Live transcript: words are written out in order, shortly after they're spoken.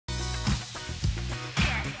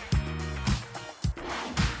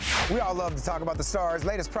We all love to talk about the stars,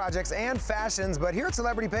 latest projects, and fashions, but here at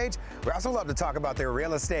Celebrity Page, we also love to talk about their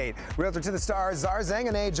real estate. Realtor to the stars, Zar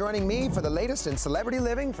Zanganeh, joining me for the latest in celebrity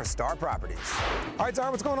living for Star Properties. All right, Zar,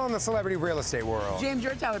 what's going on in the celebrity real estate world? James,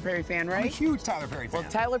 you're a Tyler Perry fan, right? I'm a huge Tyler Perry fan. Well,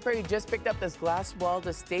 Tyler Perry just picked up this glass-walled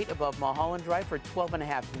estate above Mulholland Drive for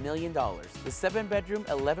 $12.5 million. The 7-bedroom,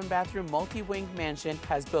 11-bathroom, multi-winged mansion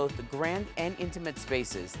has both grand and intimate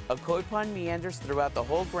spaces. A koi pond meanders throughout the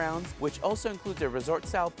whole grounds, which also includes a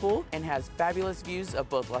resort-style pool and has fabulous views of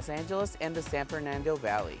both Los Angeles and the San Fernando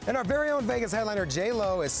Valley. And our very own Vegas headliner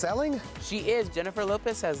J-Lo is selling? She is. Jennifer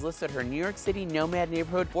Lopez has listed her New York City Nomad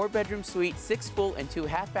neighborhood 4-bedroom suite, 6 full and 2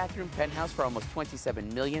 half-bathroom penthouse for almost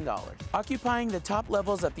 $27 million. Occupying the top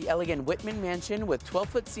levels of the elegant Whitman mansion with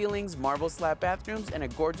 12-foot ceilings, marble slab bathrooms, and a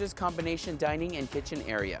gorgeous combination dining and kitchen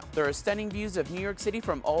area. There are stunning views of New York City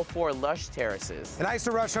from all 4 lush terraces. And I used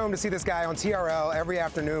to rush home to see this guy on TRL every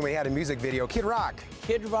afternoon when he had a music video, Kid Rock.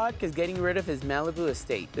 Kid Rock is getting rid of his Malibu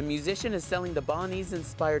estate. The musician is selling the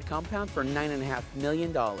Balinese-inspired compound for $9.5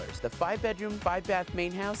 million. The 5-bedroom, 5-bath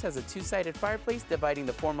main house has a 2-sided fireplace dividing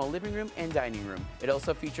the formal living room and dining room. It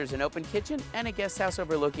also features an open kitchen and a guest house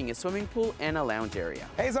overlooking a swimming pool and a lounge area.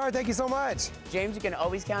 Hey, Zar, thank you so much. James, you can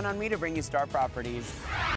always count on me to bring you Star Properties.